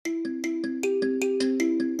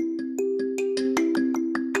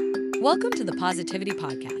Welcome to the Positivity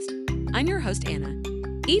Podcast. I'm your host, Anna.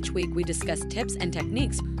 Each week, we discuss tips and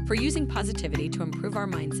techniques for using positivity to improve our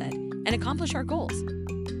mindset and accomplish our goals.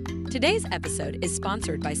 Today's episode is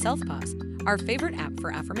sponsored by Selfpause, our favorite app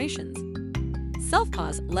for affirmations.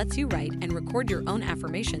 Selfpause lets you write and record your own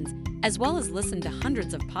affirmations, as well as listen to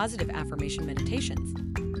hundreds of positive affirmation meditations.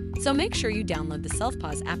 So make sure you download the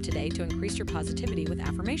Selfpause app today to increase your positivity with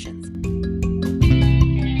affirmations.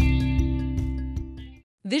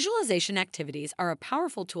 Visualization activities are a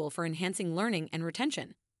powerful tool for enhancing learning and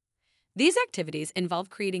retention. These activities involve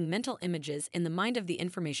creating mental images in the mind of the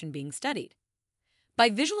information being studied. By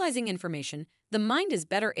visualizing information, the mind is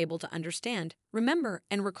better able to understand, remember,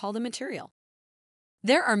 and recall the material.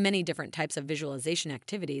 There are many different types of visualization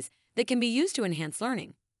activities that can be used to enhance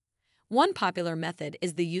learning. One popular method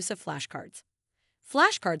is the use of flashcards.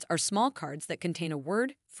 Flashcards are small cards that contain a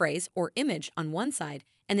word, phrase, or image on one side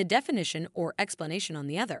and the definition or explanation on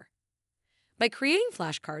the other. By creating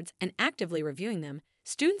flashcards and actively reviewing them,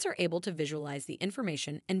 students are able to visualize the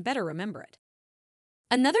information and better remember it.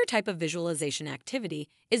 Another type of visualization activity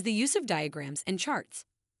is the use of diagrams and charts.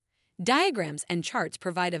 Diagrams and charts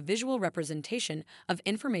provide a visual representation of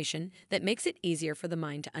information that makes it easier for the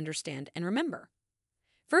mind to understand and remember.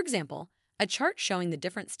 For example, a chart showing the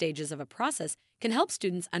different stages of a process can help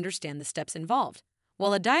students understand the steps involved,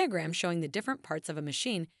 while a diagram showing the different parts of a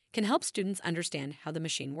machine can help students understand how the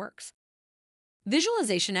machine works.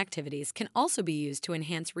 Visualization activities can also be used to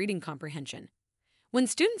enhance reading comprehension. When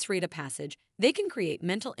students read a passage, they can create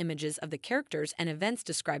mental images of the characters and events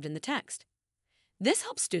described in the text. This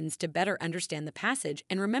helps students to better understand the passage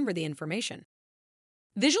and remember the information.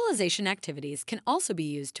 Visualization activities can also be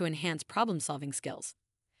used to enhance problem-solving skills.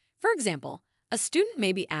 For example, a student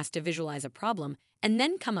may be asked to visualize a problem and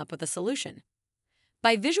then come up with a solution.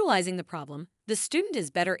 By visualizing the problem, the student is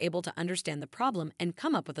better able to understand the problem and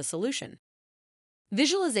come up with a solution.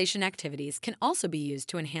 Visualization activities can also be used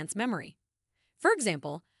to enhance memory. For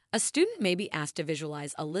example, a student may be asked to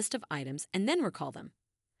visualize a list of items and then recall them.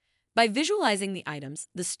 By visualizing the items,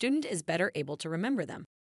 the student is better able to remember them.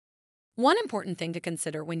 One important thing to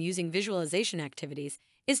consider when using visualization activities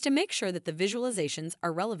is to make sure that the visualizations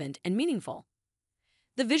are relevant and meaningful.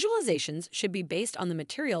 The visualizations should be based on the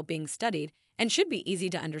material being studied and should be easy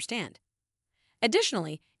to understand.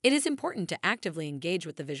 Additionally, it is important to actively engage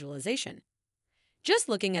with the visualization. Just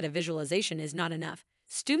looking at a visualization is not enough.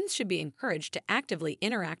 Students should be encouraged to actively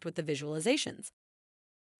interact with the visualizations.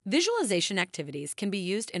 Visualization activities can be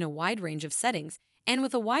used in a wide range of settings and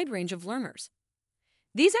with a wide range of learners.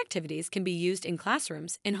 These activities can be used in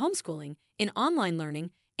classrooms, in homeschooling, in online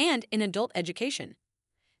learning, and in adult education.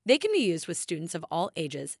 They can be used with students of all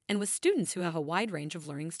ages and with students who have a wide range of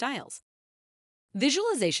learning styles.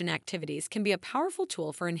 Visualization activities can be a powerful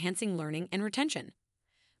tool for enhancing learning and retention.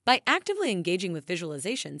 By actively engaging with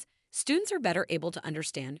visualizations, students are better able to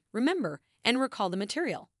understand, remember, and recall the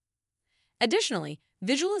material. Additionally,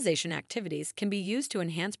 visualization activities can be used to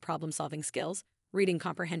enhance problem-solving skills, reading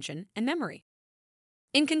comprehension, and memory.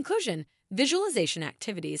 In conclusion, visualization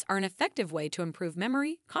activities are an effective way to improve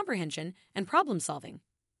memory, comprehension, and problem-solving.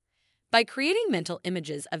 By creating mental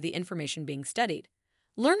images of the information being studied,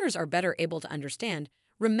 learners are better able to understand,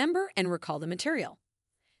 remember, and recall the material.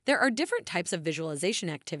 There are different types of visualization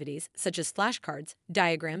activities, such as flashcards,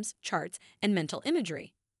 diagrams, charts, and mental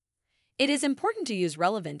imagery. It is important to use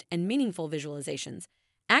relevant and meaningful visualizations,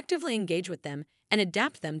 actively engage with them, and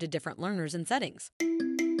adapt them to different learners and settings.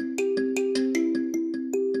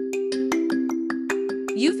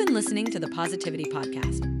 You've been listening to the Positivity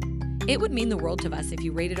Podcast. It would mean the world to us if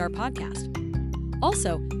you rated our podcast.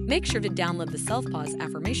 Also, make sure to download the Selfpause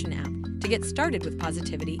affirmation app to get started with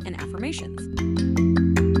positivity and affirmations.